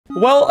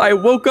Well, I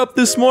woke up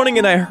this morning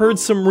and I heard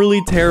some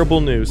really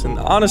terrible news, and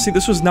honestly,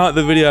 this was not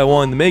the video I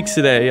wanted to make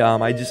today.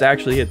 I just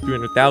actually hit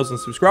 300,000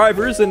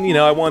 subscribers, and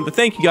I wanted to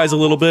thank you guys a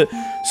little bit,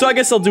 so I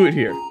guess I'll do it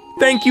here.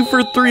 Thank you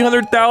for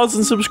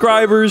 300,000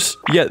 subscribers.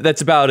 Yeah,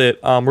 that's about it.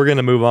 We're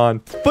gonna move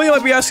on. But you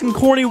might be asking,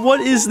 Corny,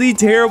 what is the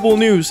terrible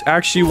news?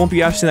 Actually, you won't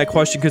be asking that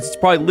question because it's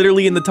probably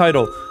literally in the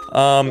title.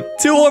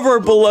 Two of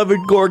our beloved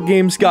gore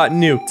games got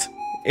nuked.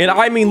 And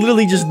I mean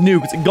literally just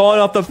nuked, gone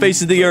off the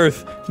face of the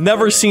earth,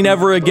 never seen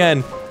ever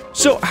again.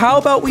 So how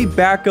about we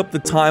back up the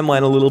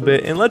timeline a little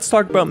bit and let's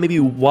talk about maybe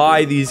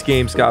why these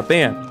games got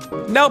banned.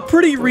 Now,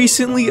 pretty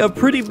recently, a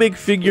pretty big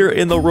figure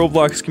in the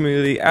Roblox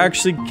community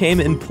actually came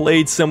and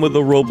played some of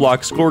the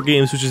Roblox gore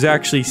games, which is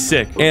actually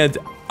sick. And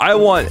I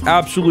want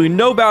absolutely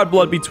no bad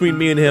blood between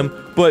me and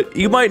him, but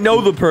you might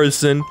know the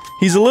person.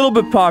 He's a little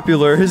bit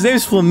popular. His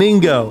name's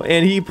Flamingo,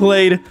 and he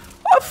played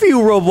a few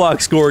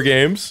Roblox gore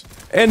games.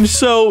 And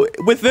so,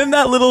 within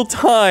that little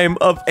time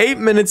of 8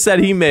 minutes that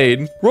he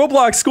made,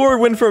 Roblox gore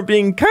went from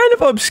being kind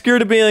of obscure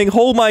to being like,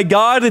 oh my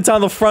god, it's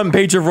on the front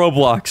page of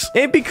Roblox.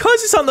 And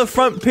because it's on the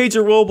front page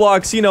of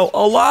Roblox, a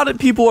lot of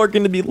people are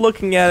going to be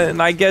looking at it,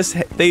 and I guess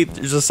they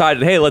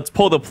decided, hey, let's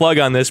pull the plug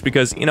on this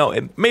because, it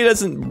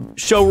doesn't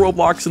show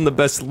Roblox in the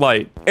best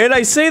light. And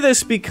I say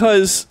this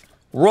because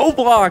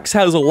Roblox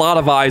has a lot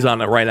of eyes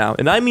on it right now,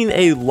 and I mean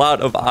a lot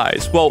of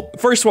eyes. Well,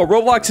 first of all,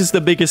 Roblox is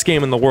the biggest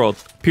game in the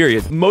world,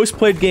 period. Most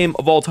played game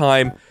of all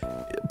time.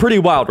 Pretty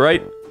wild,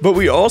 right? But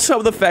we also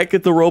have the fact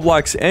that the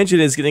Roblox engine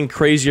is getting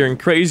crazier and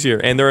crazier,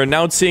 and they're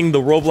announcing the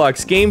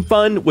Roblox Game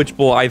Fund, which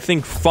will, I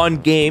think,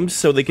 fund games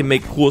so they can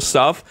make cool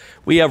stuff.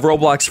 We have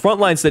Roblox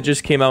Frontlines that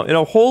just came out, and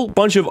a whole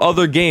bunch of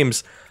other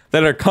games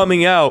that are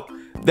coming out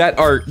that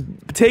are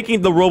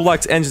taking the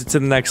Roblox engine to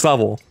the next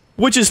level.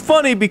 Which is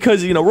funny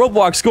because,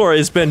 Roblox gore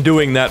has been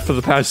doing that for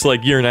the past,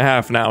 year and a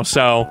half now,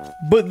 so.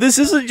 But this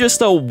isn't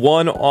just a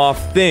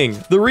one-off thing.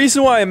 The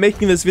reason why I'm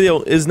making this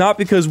video is not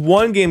because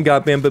one game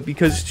got banned, but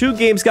because two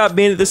games got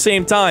banned at the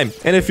same time.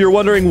 And if you're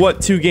wondering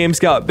what two games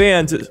got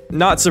banned,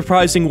 not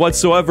surprising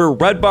whatsoever,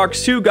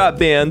 Redbox 2 got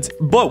banned.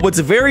 But what's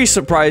very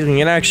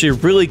surprising and actually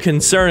really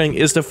concerning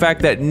is the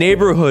fact that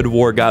Neighborhood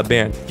War got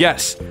banned.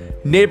 Yes.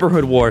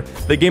 Neighborhood War,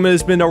 the game that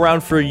has been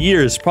around for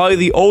years, probably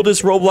the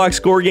oldest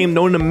Roblox gore game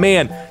known to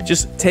man,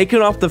 just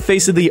taken off the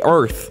face of the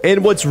earth.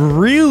 And what's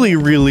really,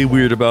 really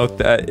weird about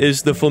that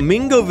is the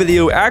Flamingo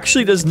video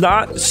actually does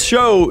not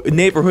show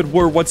Neighborhood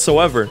War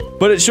whatsoever,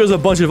 but it shows a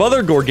bunch of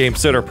other gore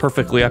games that are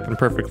perfectly up and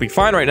perfectly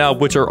fine right now,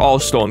 which are all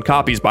stolen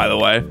copies, by the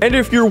way. And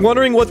if you're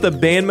wondering what the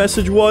ban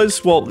message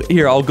was, well,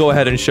 here, I'll go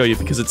ahead and show you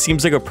because it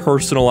seems like a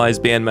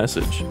personalized ban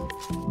message.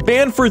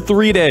 Banned for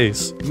 3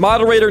 days.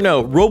 Moderator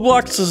note,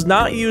 Roblox does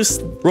not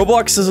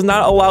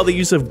allow the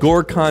use of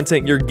gore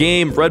content. Your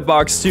game,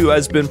 Redbox 2,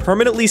 has been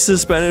permanently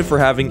suspended for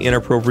having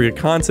inappropriate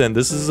content.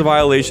 This is a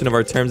violation of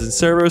our terms and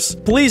service.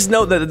 Please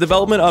note that the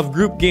development of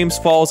group games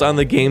falls on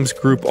the game's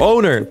group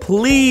owner.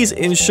 Please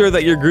ensure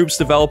that your group's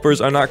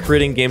developers are not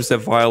creating games that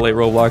violate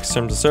Roblox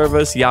terms of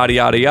service, yada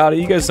yada yada.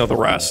 You guys know the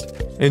rest.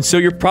 And so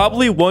you're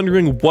probably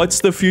wondering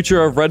what's the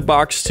future of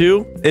Redbox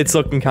 2? It's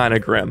looking kind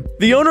of grim.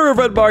 The owner of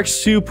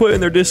Redbox 2 put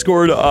in their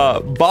Discord,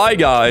 bye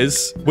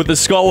guys, with the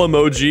skull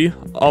emoji,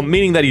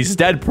 meaning that he's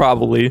dead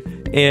probably,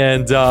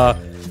 and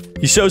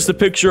he shows the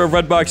picture of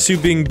Redbox 2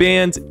 being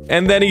banned,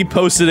 and then he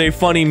posted a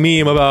funny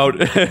meme about,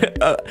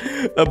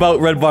 about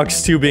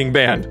Redbox 2 being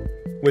banned,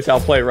 which I'll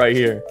play right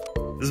here.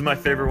 This is my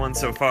favorite one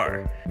so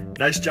far.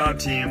 Nice job,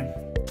 team.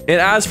 And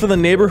as for the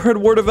Neighborhood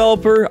War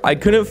developer, I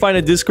couldn't find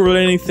a Discord or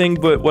anything,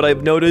 but what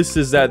I've noticed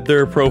is that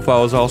their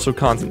profile is also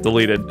content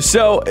deleted.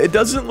 So it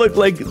doesn't look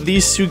like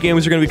these two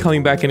games are going to be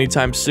coming back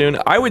anytime soon.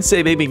 I would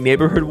say maybe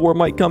Neighborhood War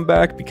might come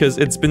back because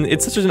it's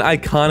such an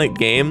iconic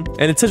game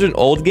and it's such an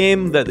old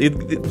game that the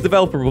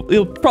developer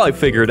will probably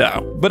figure it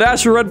out. But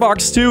as for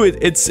Redbox 2,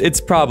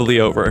 it's probably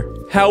over.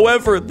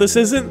 However, this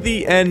isn't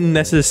the end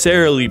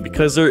necessarily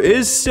because there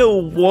is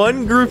still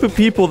one group of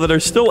people that are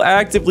still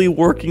actively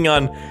working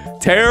on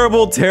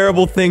terrible,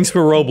 terrible things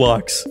for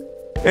Roblox.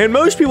 And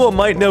most people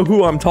might know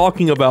who I'm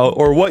talking about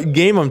or what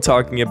game I'm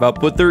talking about,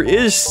 but there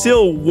is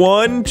still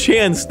one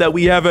chance that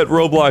we have at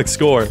Roblox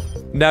gore.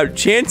 Now,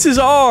 chances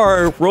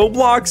are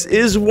Roblox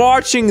is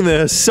watching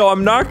this, so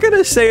I'm not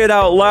gonna say it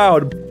out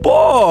loud,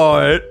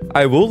 but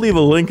I will leave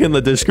a link in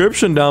the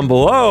description down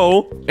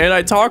below. And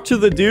I talked to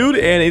the dude,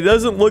 and it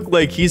doesn't look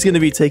like he's gonna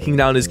be taking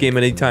down his game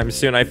anytime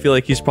soon. I feel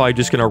like he's probably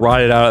just gonna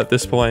ride it out at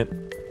this point.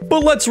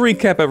 But let's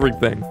recap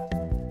everything.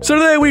 So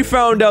today we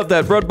found out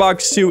that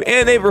Redbox 2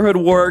 and Neighborhood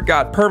War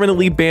got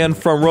permanently banned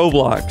from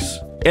Roblox.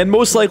 And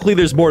most likely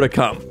there's more to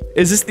come.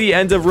 Is this the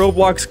end of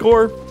Roblox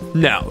gore?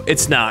 No,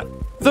 it's not.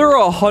 There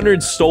are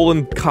 100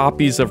 stolen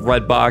copies of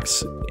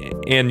Redbox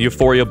and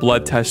Euphoria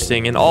blood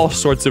testing and all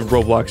sorts of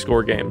Roblox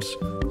gore games.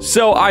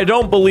 So I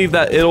don't believe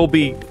that it'll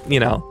be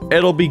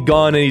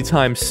gone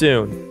anytime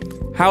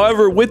soon.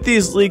 However, with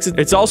these leaks,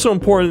 it's also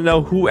important to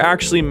know who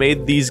actually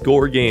made these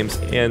gore games.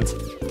 And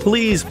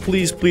please,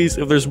 please, please,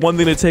 if there's one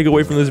thing to take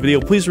away from this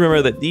video, please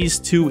remember that these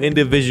two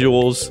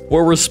individuals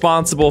were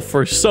responsible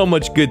for so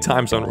much good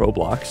times on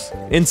Roblox.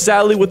 And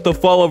sadly, with the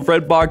fall of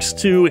Redbox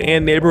 2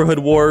 and Neighborhood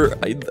War,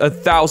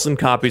 1,000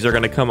 copies are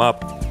going to come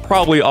up,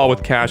 probably all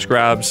with cash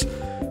grabs.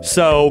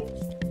 So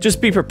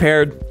just be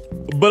prepared.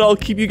 But I'll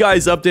keep you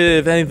guys updated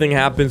if anything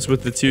happens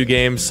with the two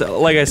games.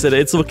 Like I said,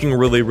 it's looking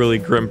really, really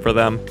grim for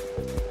them.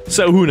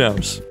 So who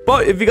knows?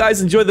 But if you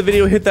guys enjoyed the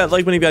video, hit that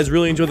like button. If you guys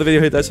really enjoyed the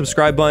video, hit that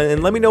subscribe button.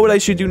 And let me know what I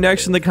should do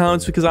next in the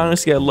comments, because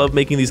honestly, I love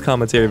making these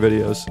commentary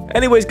videos.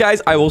 Anyways,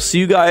 guys, I will see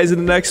you guys in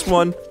the next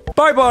one.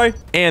 Bye-bye.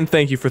 And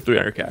thank you for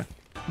 300K.